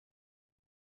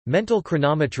Mental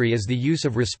chronometry is the use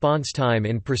of response time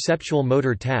in perceptual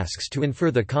motor tasks to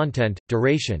infer the content,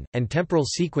 duration, and temporal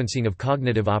sequencing of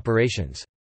cognitive operations.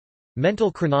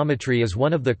 Mental chronometry is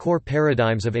one of the core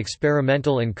paradigms of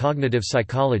experimental and cognitive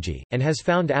psychology, and has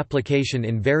found application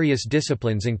in various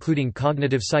disciplines including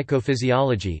cognitive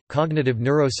psychophysiology, cognitive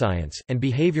neuroscience, and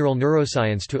behavioral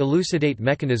neuroscience to elucidate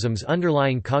mechanisms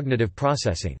underlying cognitive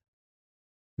processing.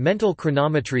 Mental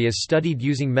chronometry is studied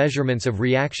using measurements of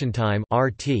reaction time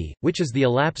 (RT), which is the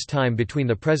elapsed time between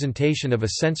the presentation of a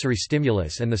sensory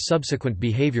stimulus and the subsequent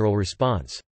behavioral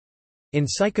response. In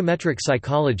psychometric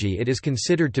psychology, it is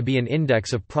considered to be an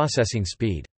index of processing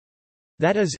speed.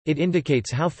 That is, it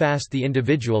indicates how fast the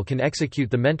individual can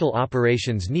execute the mental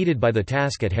operations needed by the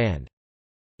task at hand.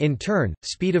 In turn,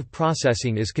 speed of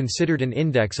processing is considered an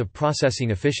index of processing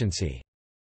efficiency.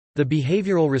 The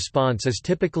behavioral response is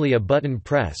typically a button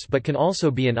press but can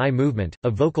also be an eye movement, a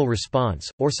vocal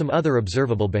response, or some other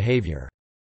observable behavior.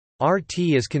 RT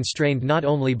is constrained not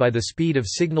only by the speed of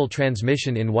signal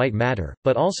transmission in white matter,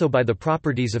 but also by the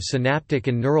properties of synaptic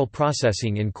and neural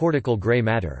processing in cortical gray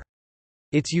matter.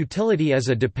 Its utility as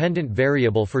a dependent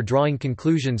variable for drawing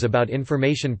conclusions about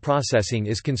information processing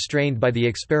is constrained by the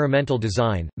experimental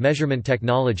design, measurement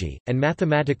technology, and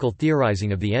mathematical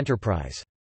theorizing of the enterprise.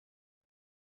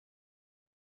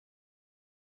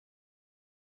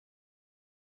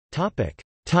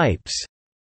 Types.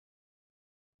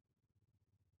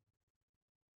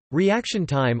 Reaction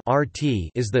time (RT)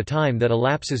 is the time that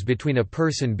elapses between a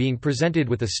person being presented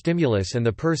with a stimulus and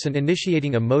the person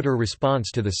initiating a motor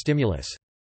response to the stimulus.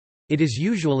 It is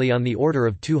usually on the order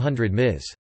of 200 ms.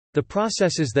 The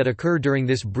processes that occur during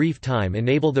this brief time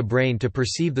enable the brain to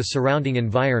perceive the surrounding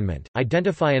environment,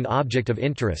 identify an object of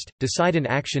interest, decide an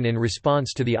action in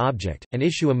response to the object, and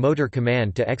issue a motor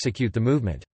command to execute the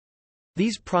movement.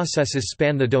 These processes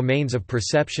span the domains of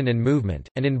perception and movement,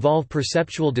 and involve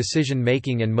perceptual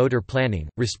decision-making and motor planning.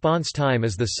 Response time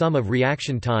is the sum of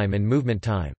reaction time and movement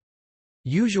time.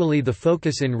 Usually the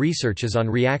focus in research is on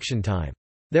reaction time.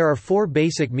 There are four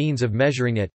basic means of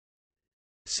measuring it.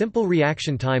 Simple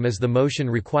reaction time is the motion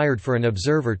required for an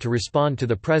observer to respond to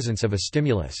the presence of a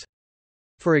stimulus.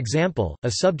 For example,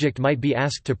 a subject might be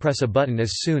asked to press a button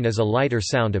as soon as a light or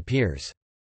sound appears.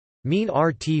 Mean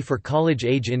RT for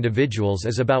college-age individuals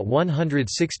is about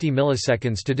 160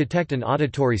 milliseconds to detect an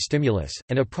auditory stimulus,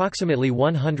 and approximately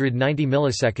 190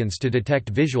 milliseconds to detect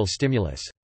visual stimulus.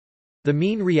 The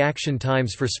mean reaction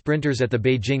times for sprinters at the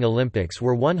Beijing Olympics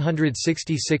were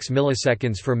 166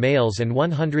 milliseconds for males and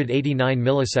 189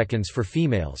 milliseconds for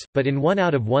females, but in 1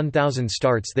 out of 1,000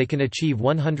 starts they can achieve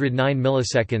 109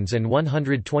 milliseconds and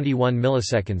 121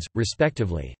 milliseconds,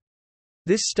 respectively.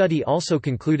 This study also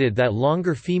concluded that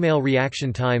longer female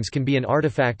reaction times can be an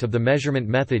artifact of the measurement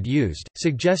method used,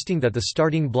 suggesting that the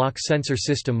starting block sensor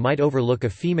system might overlook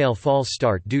a female false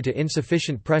start due to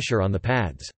insufficient pressure on the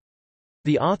pads.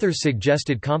 The authors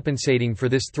suggested compensating for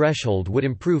this threshold would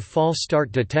improve false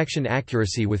start detection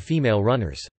accuracy with female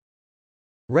runners.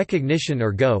 Recognition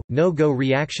or go, no-go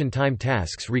reaction time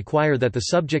tasks require that the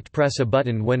subject press a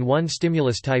button when one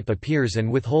stimulus type appears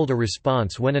and withhold a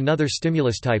response when another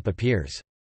stimulus type appears.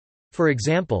 For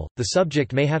example, the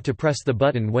subject may have to press the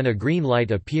button when a green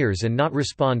light appears and not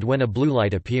respond when a blue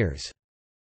light appears.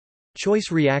 Choice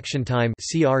reaction time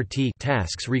 (CRT)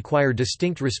 tasks require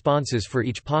distinct responses for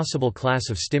each possible class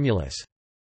of stimulus.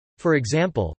 For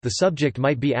example, the subject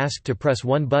might be asked to press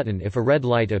one button if a red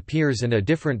light appears and a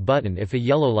different button if a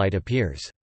yellow light appears.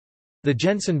 The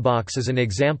Jensen box is an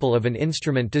example of an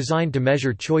instrument designed to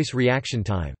measure choice reaction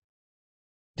time.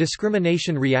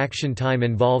 Discrimination reaction time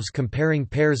involves comparing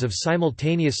pairs of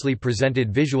simultaneously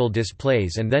presented visual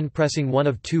displays and then pressing one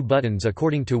of two buttons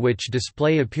according to which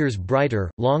display appears brighter,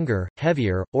 longer,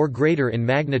 heavier, or greater in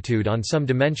magnitude on some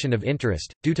dimension of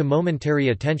interest. Due to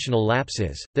momentary attentional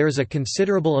lapses, there is a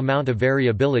considerable amount of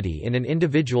variability in an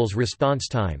individual's response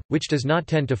time, which does not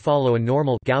tend to follow a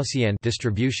normal Gaussian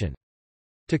distribution.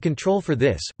 To control for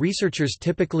this, researchers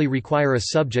typically require a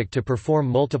subject to perform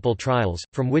multiple trials,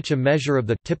 from which a measure of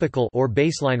the typical or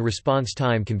baseline response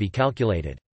time can be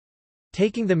calculated.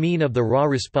 Taking the mean of the raw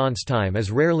response time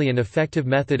is rarely an effective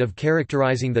method of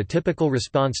characterizing the typical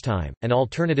response time, and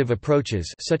alternative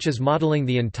approaches such as modeling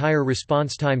the entire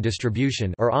response time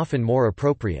distribution are often more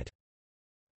appropriate.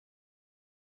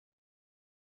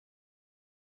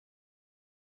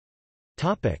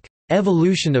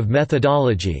 Evolution of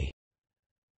methodology.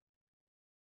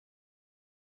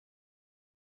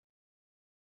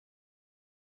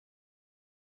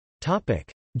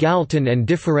 Galton and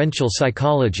differential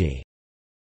psychology.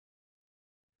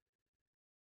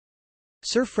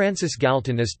 Sir Francis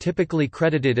Galton is typically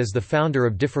credited as the founder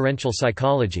of differential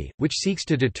psychology, which seeks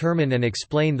to determine and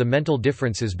explain the mental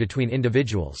differences between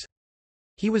individuals.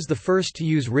 He was the first to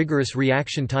use rigorous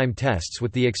reaction time tests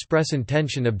with the express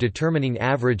intention of determining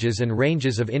averages and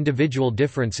ranges of individual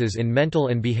differences in mental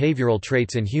and behavioral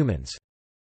traits in humans.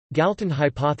 Galton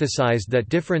hypothesized that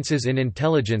differences in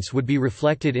intelligence would be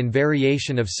reflected in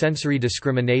variation of sensory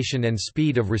discrimination and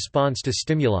speed of response to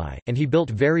stimuli, and he built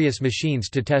various machines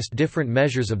to test different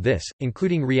measures of this,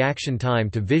 including reaction time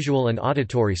to visual and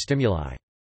auditory stimuli.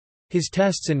 His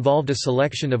tests involved a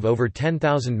selection of over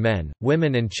 10,000 men,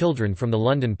 women and children from the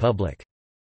London public.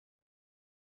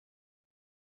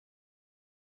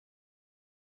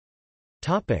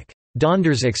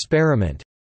 Donders experiment.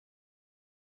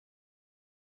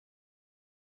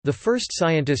 The first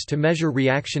scientist to measure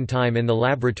reaction time in the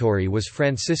laboratory was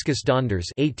Franciscus Donders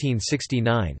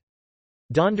 1869.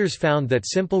 Donders found that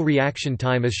simple reaction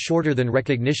time is shorter than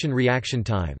recognition reaction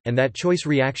time, and that choice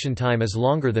reaction time is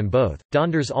longer than both.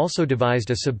 Donders also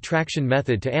devised a subtraction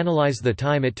method to analyze the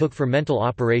time it took for mental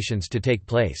operations to take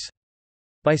place.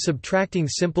 By subtracting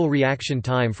simple reaction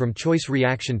time from choice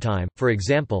reaction time, for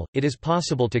example, it is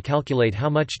possible to calculate how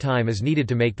much time is needed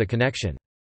to make the connection.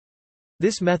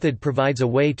 This method provides a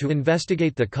way to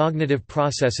investigate the cognitive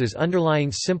processes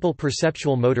underlying simple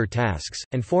perceptual motor tasks,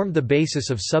 and formed the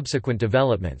basis of subsequent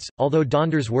developments. Although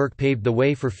Donders' work paved the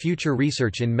way for future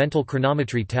research in mental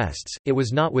chronometry tests, it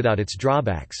was not without its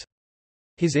drawbacks.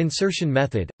 His insertion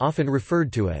method, often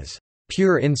referred to as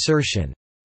pure insertion,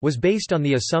 was based on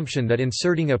the assumption that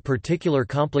inserting a particular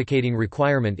complicating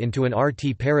requirement into an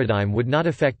RT paradigm would not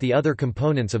affect the other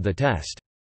components of the test.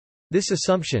 This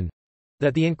assumption,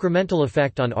 that the incremental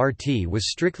effect on RT was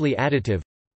strictly additive,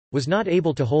 was not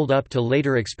able to hold up to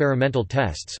later experimental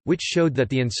tests, which showed that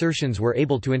the insertions were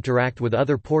able to interact with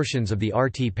other portions of the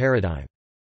RT paradigm.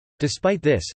 Despite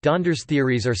this, Donders'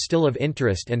 theories are still of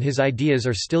interest and his ideas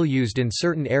are still used in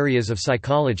certain areas of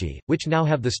psychology, which now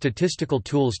have the statistical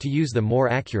tools to use them more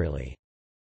accurately.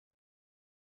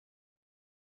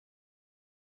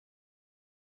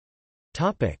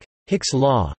 Hick's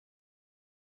law.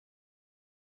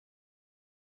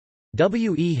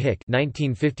 W. E. Hick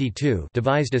 (1952)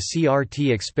 devised a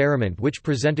CRT experiment which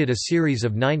presented a series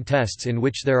of 9 tests in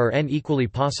which there are n equally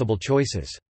possible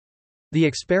choices. The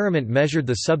experiment measured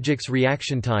the subject's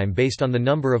reaction time based on the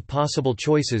number of possible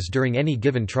choices during any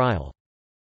given trial.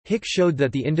 Hick showed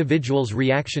that the individual's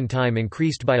reaction time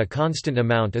increased by a constant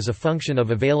amount as a function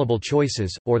of available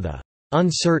choices, or the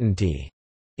uncertainty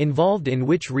involved in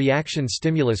which reaction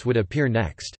stimulus would appear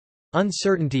next.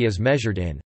 Uncertainty is measured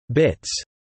in bits,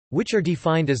 which are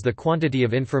defined as the quantity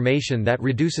of information that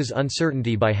reduces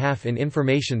uncertainty by half in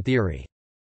information theory.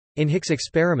 In Hick's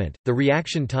experiment, the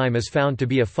reaction time is found to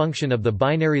be a function of the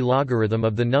binary logarithm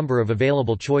of the number of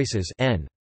available choices n.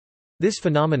 This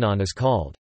phenomenon is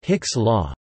called Hick's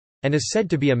law, and is said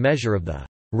to be a measure of the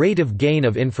rate of gain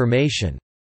of information.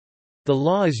 The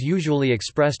law is usually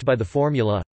expressed by the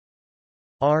formula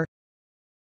R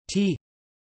T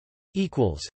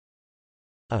equals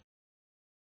A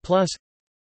plus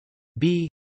B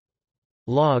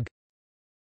log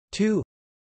 2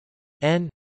 n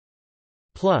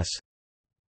plus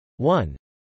 1.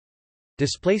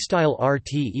 Display style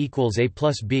RT equals A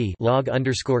plus B log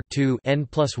underscore 2 n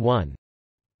plus 1,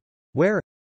 where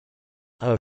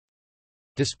A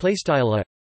display style A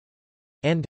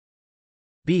and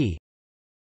B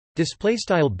display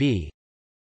style B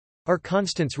are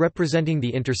constants representing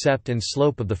the intercept and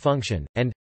slope of the function,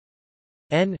 and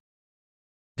n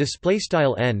display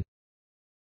style n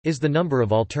is the number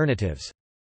of alternatives.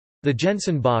 The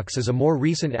Jensen box is a more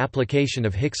recent application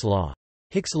of Hick's law.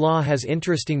 Hick's law has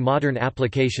interesting modern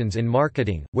applications in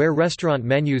marketing, where restaurant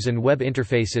menus and web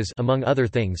interfaces, among other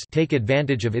things, take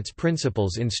advantage of its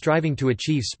principles in striving to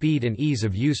achieve speed and ease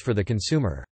of use for the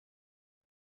consumer.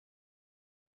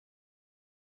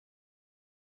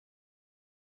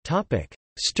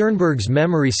 Sternberg's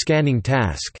memory scanning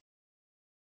task.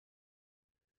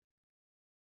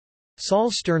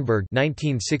 Saul Sternberg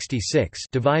 (1966)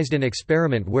 devised an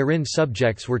experiment wherein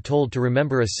subjects were told to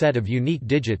remember a set of unique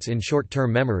digits in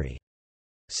short-term memory.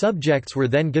 Subjects were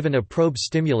then given a probe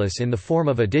stimulus in the form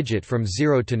of a digit from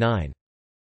 0 to 9.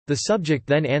 The subject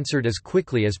then answered as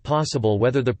quickly as possible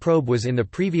whether the probe was in the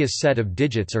previous set of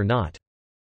digits or not.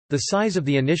 The size of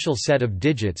the initial set of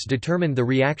digits determined the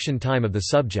reaction time of the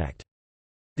subject.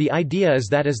 The idea is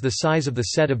that as the size of the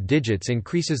set of digits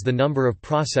increases, the number of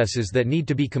processes that need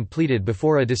to be completed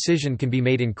before a decision can be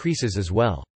made increases as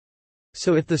well.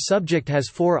 So if the subject has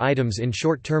 4 items in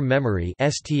short-term memory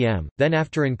 (STM), then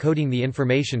after encoding the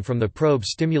information from the probe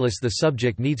stimulus the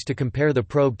subject needs to compare the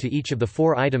probe to each of the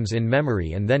 4 items in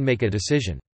memory and then make a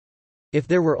decision. If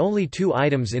there were only 2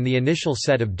 items in the initial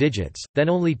set of digits, then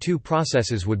only 2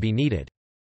 processes would be needed.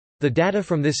 The data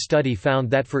from this study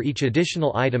found that for each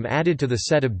additional item added to the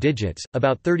set of digits,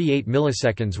 about 38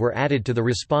 milliseconds were added to the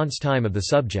response time of the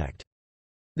subject.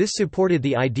 This supported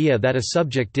the idea that a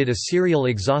subject did a serial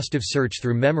exhaustive search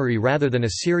through memory rather than a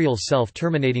serial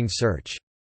self-terminating search.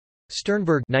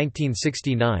 Sternberg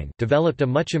 1969 developed a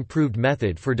much improved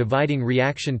method for dividing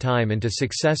reaction time into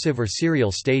successive or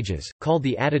serial stages, called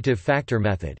the additive factor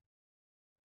method.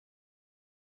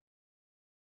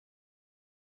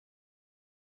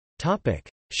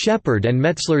 Shepard and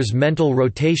Metzler's mental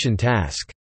rotation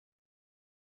task.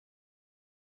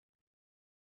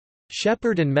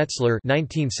 Shepard and Metzler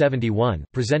 1971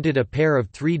 presented a pair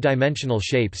of 3-dimensional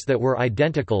shapes that were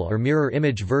identical or mirror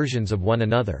image versions of one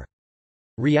another.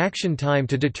 Reaction time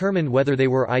to determine whether they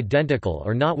were identical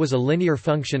or not was a linear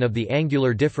function of the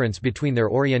angular difference between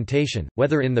their orientation,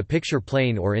 whether in the picture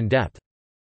plane or in depth.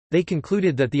 They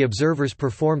concluded that the observers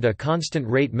performed a constant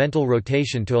rate mental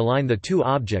rotation to align the 2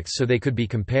 objects so they could be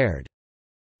compared.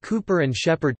 Cooper and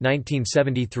Shepard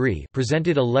 1973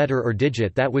 presented a letter or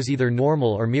digit that was either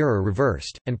normal or mirror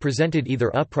reversed, and presented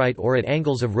either upright or at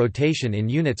angles of rotation in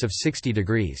units of 60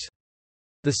 degrees.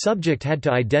 The subject had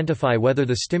to identify whether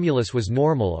the stimulus was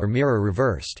normal or mirror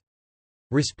reversed.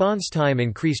 Response time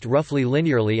increased roughly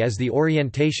linearly as the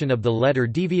orientation of the letter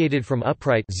deviated from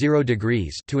upright 0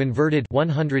 degrees to inverted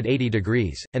 180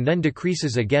 degrees, and then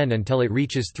decreases again until it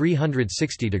reaches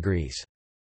 360 degrees.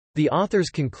 The authors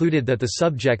concluded that the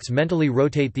subjects mentally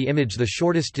rotate the image the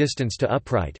shortest distance to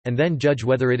upright, and then judge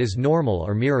whether it is normal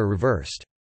or mirror reversed.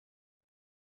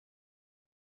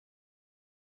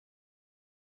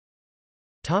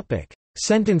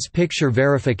 Sentence picture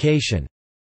verification.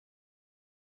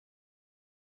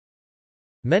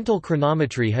 Mental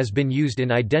chronometry has been used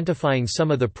in identifying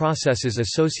some of the processes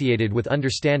associated with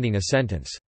understanding a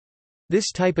sentence.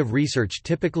 This type of research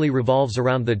typically revolves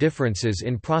around the differences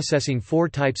in processing 4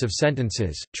 types of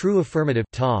sentences: true affirmative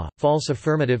 (TA), false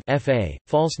affirmative (FA),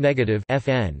 false negative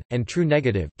 (FN), and true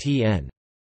negative (TN).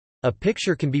 A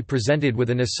picture can be presented with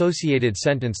an associated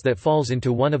sentence that falls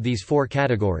into one of these 4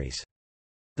 categories.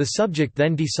 The subject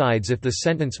then decides if the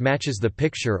sentence matches the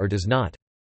picture or does not.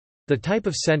 The type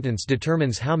of sentence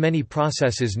determines how many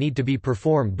processes need to be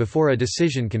performed before a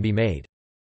decision can be made.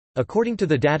 According to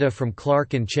the data from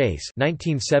Clark and Chase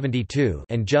 1972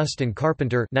 and Just and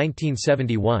Carpenter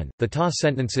 1971, the TA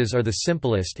sentences are the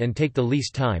simplest and take the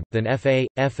least time, then FA,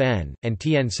 FN, and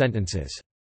TN sentences.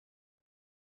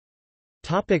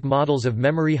 Models of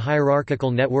memory.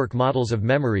 Hierarchical network models of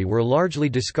memory were largely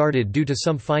discarded due to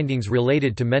some findings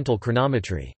related to mental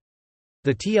chronometry.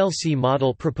 The TLC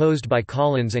model proposed by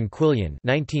Collins and Quillian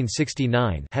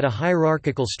 1969 had a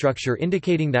hierarchical structure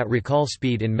indicating that recall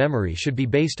speed in memory should be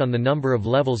based on the number of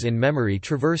levels in memory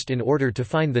traversed in order to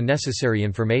find the necessary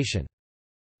information.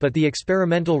 But the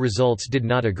experimental results did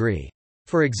not agree.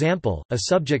 For example, a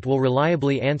subject will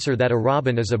reliably answer that a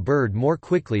robin is a bird more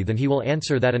quickly than he will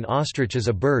answer that an ostrich is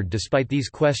a bird, despite these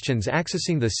questions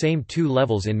accessing the same 2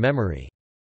 levels in memory.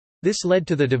 This led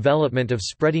to the development of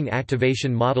spreading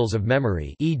activation models of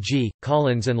memory, e.g.,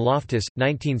 Collins and Loftus,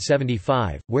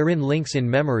 1975, wherein links in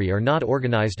memory are not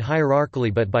organized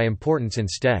hierarchically but by importance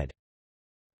instead.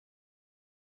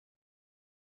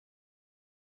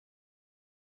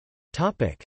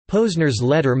 Posner's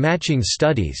letter matching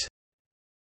studies.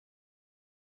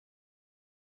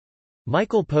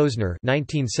 Michael Posner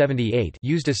 1978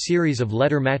 used a series of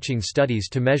letter-matching studies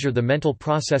to measure the mental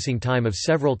processing time of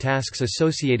several tasks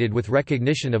associated with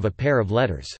recognition of a pair of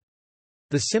letters.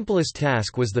 The simplest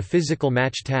task was the physical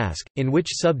match task, in which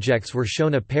subjects were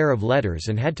shown a pair of letters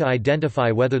and had to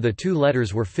identify whether the 2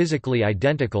 letters were physically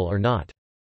identical or not.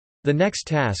 The next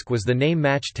task was the name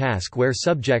match task, where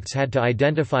subjects had to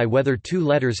identify whether 2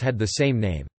 letters had the same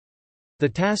name. The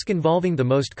task involving the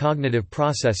most cognitive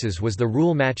processes was the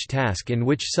rule match task, in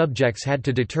which subjects had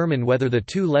to determine whether the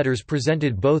 2 letters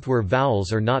presented both were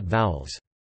vowels or not vowels.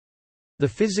 The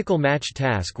physical match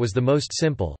task was the most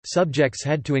simple. Subjects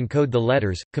had to encode the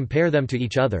letters, compare them to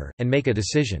each other, and make a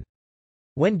decision.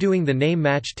 When doing the name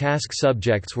match task,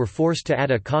 subjects were forced to add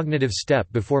a cognitive step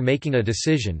before making a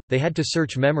decision. They had to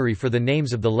search memory for the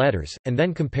names of the letters, and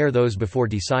then compare those before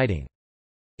deciding.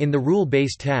 In the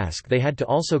rule-based task, they had to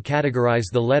also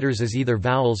categorize the letters as either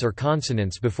vowels or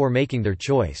consonants before making their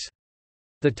choice.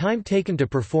 The time taken to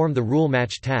perform the rule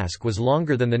match task was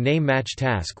longer than the name match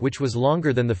task, which was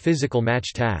longer than the physical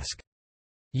match task.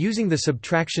 Using the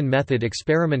subtraction method,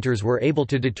 experimenters were able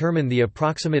to determine the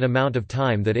approximate amount of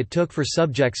time that it took for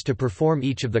subjects to perform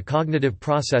each of the cognitive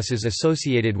processes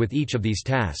associated with each of these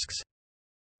tasks.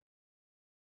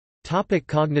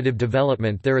 Cognitive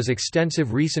development. There is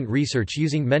extensive recent research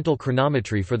using mental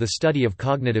chronometry for the study of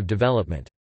cognitive development.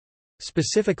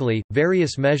 Specifically,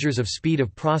 various measures of speed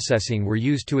of processing were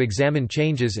used to examine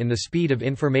changes in the speed of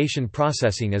information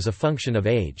processing as a function of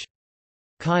age.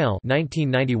 Kyle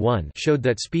 1991 showed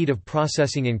that speed of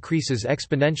processing increases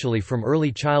exponentially from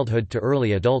early childhood to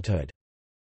early adulthood.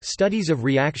 Studies of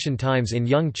reaction times in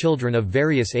young children of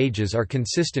various ages are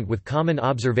consistent with common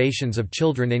observations of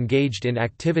children engaged in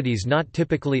activities not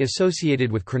typically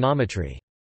associated with chronometry.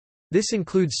 This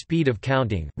includes speed of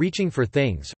counting, reaching for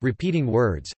things, repeating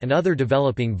words, and other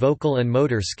developing vocal and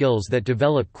motor skills that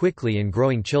develop quickly in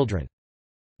growing children.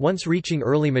 Once reaching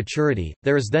early maturity,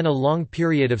 there is then a long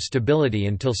period of stability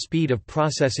until speed of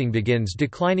processing begins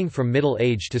declining from middle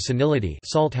age to senility.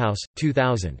 Salthouse,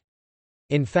 2000.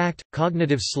 In fact,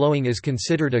 cognitive slowing is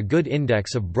considered a good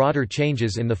index of broader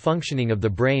changes in the functioning of the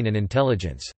brain and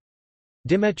intelligence.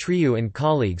 Demetriou and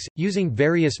colleagues, using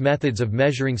various methods of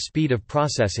measuring speed of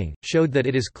processing, showed that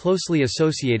it is closely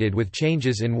associated with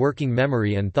changes in working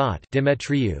memory and thought.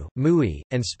 Demetriou, Mui,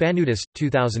 and Spanudis,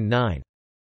 2009.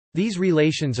 These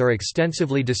relations are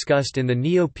extensively discussed in the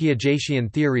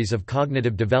neo-Piagetian theories of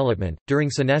cognitive development. During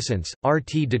senescence,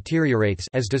 RT deteriorates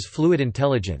as does fluid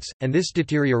intelligence, and this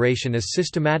deterioration is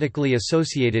systematically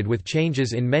associated with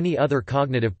changes in many other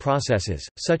cognitive processes,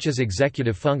 such as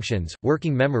executive functions,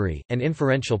 working memory, and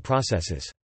inferential processes.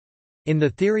 In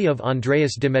the theory of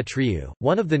Andreas Demetriou,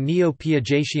 one of the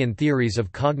neo-Piagetian theories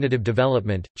of cognitive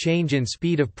development, change in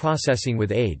speed of processing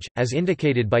with age, as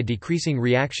indicated by decreasing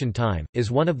reaction time,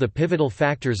 is one of the pivotal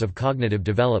factors of cognitive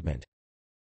development.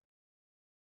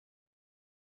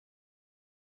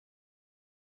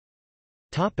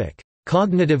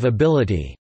 Cognitive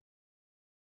ability.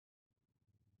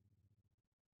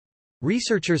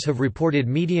 Researchers have reported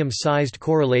medium-sized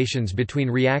correlations between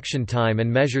reaction time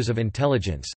and measures of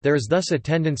intelligence. There is thus a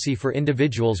tendency for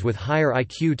individuals with higher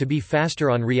IQ to be faster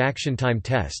on reaction time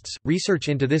tests. Research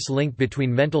into this link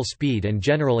between mental speed and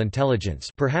general intelligence,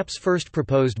 perhaps first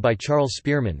proposed by Charles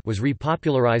Spearman, was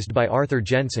repopularized by Arthur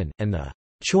Jensen, and the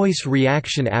choice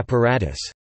reaction apparatus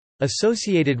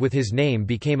associated with his name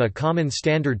became a common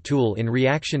standard tool in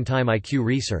reaction time IQ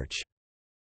research.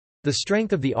 The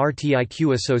strength of the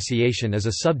RT-IQ association is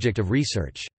a subject of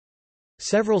research.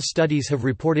 Several studies have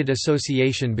reported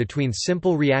association between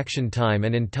simple reaction time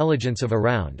and intelligence of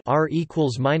around R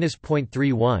equals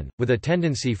 -0.31, with a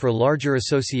tendency for larger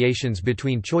associations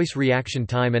between choice reaction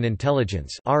time and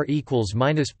intelligence R equals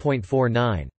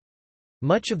 -0.49.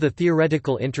 Much of the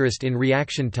theoretical interest in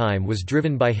reaction time was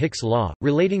driven by Hick's law,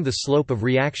 relating the slope of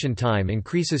reaction time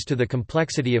increases to the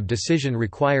complexity of decision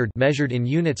required, measured in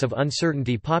units of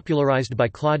uncertainty, popularized by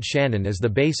Claude Shannon as the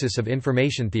basis of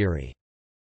information theory.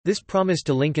 This promised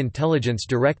to link intelligence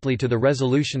directly to the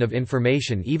resolution of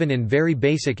information even in very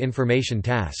basic information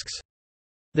tasks.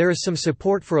 There is some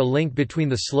support for a link between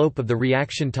the slope of the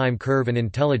reaction time curve and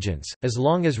intelligence, as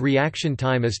long as reaction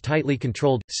time is tightly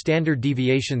controlled. Standard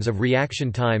deviations of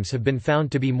reaction times have been found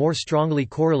to be more strongly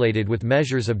correlated with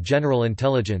measures of general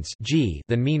intelligence (G)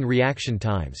 than mean reaction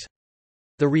times.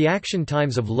 The reaction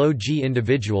times of low G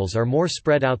individuals are more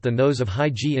spread out than those of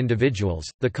high G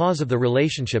individuals. The cause of the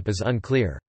relationship is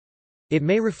unclear. It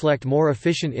may reflect more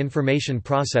efficient information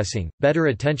processing,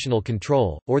 better attentional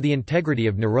control, or the integrity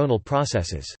of neuronal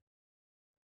processes.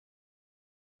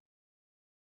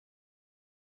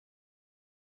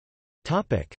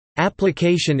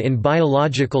 Application in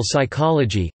biological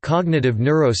psychology, cognitive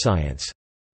neuroscience.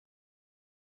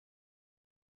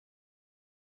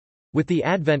 With the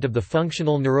advent of the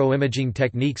functional neuroimaging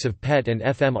techniques of PET and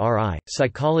fMRI,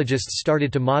 psychologists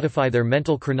started to modify their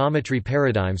mental chronometry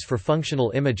paradigms for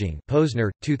functional imaging.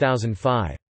 Posner,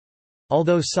 2005.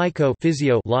 Although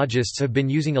physiologists have been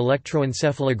using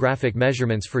electroencephalographic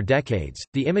measurements for decades,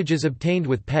 the images obtained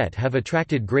with PET have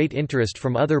attracted great interest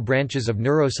from other branches of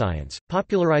neuroscience,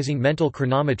 popularizing mental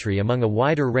chronometry among a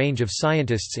wider range of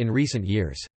scientists in recent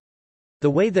years. The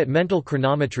way that mental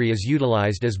chronometry is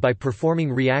utilized is by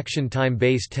performing reaction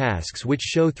time-based tasks which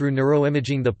show through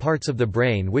neuroimaging the parts of the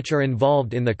brain which are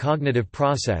involved in the cognitive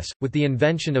process. With the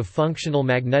invention of functional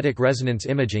magnetic resonance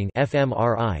imaging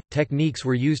 (fMRI), techniques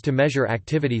were used to measure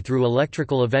activity through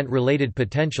electrical event-related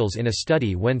potentials in a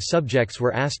study when subjects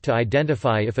were asked to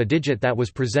identify if a digit that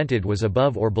was presented was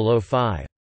above or below 5.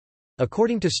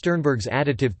 According to Sternberg's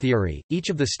additive theory,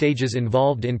 each of the stages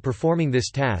involved in performing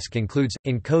this task includes,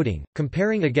 encoding,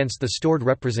 comparing against the stored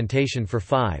representation for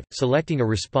 5, selecting a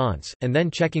response, and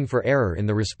then checking for error in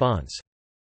the response.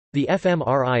 The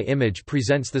fMRI image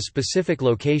presents the specific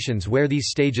locations where these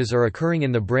stages are occurring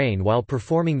in the brain while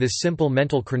performing this simple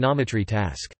mental chronometry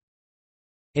task.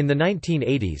 In the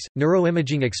 1980s,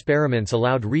 neuroimaging experiments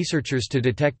allowed researchers to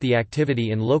detect the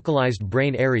activity in localized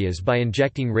brain areas by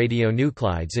injecting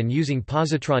radionuclides and using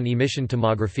positron emission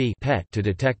tomography (PET) to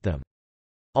detect them.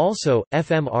 Also,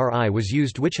 fMRI was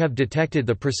used which have detected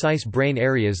the precise brain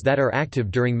areas that are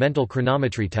active during mental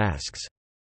chronometry tasks.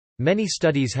 Many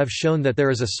studies have shown that there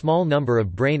is a small number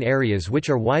of brain areas which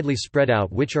are widely spread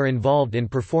out which are involved in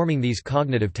performing these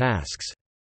cognitive tasks.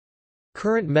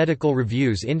 Current medical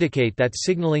reviews indicate that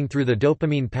signaling through the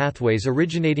dopamine pathways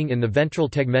originating in the ventral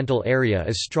tegmental area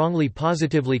is strongly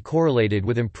positively correlated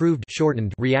with improved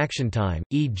shortened reaction time,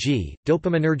 e.g.,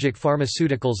 dopaminergic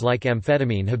pharmaceuticals like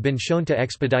amphetamine have been shown to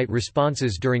expedite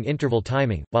responses during interval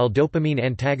timing, while dopamine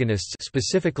antagonists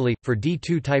specifically, for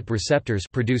D2-type receptors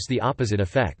produce the opposite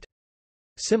effect.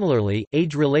 Similarly,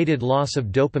 age-related loss of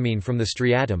dopamine from the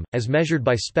striatum, as measured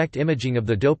by SPECT imaging of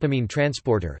the dopamine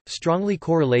transporter, strongly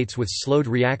correlates with slowed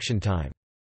reaction time.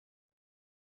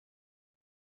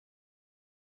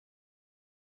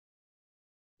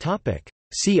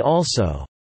 See also: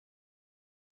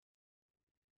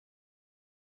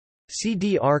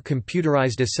 CDR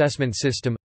computerized assessment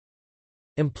system,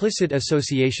 implicit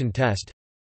association test,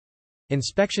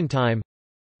 inspection time,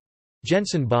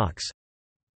 Jensen box,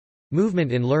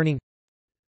 movement in learning,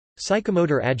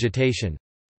 psychomotor agitation,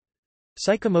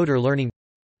 psychomotor learning,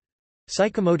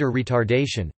 psychomotor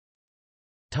retardation,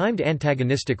 timed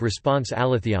antagonistic response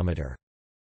alethiometer.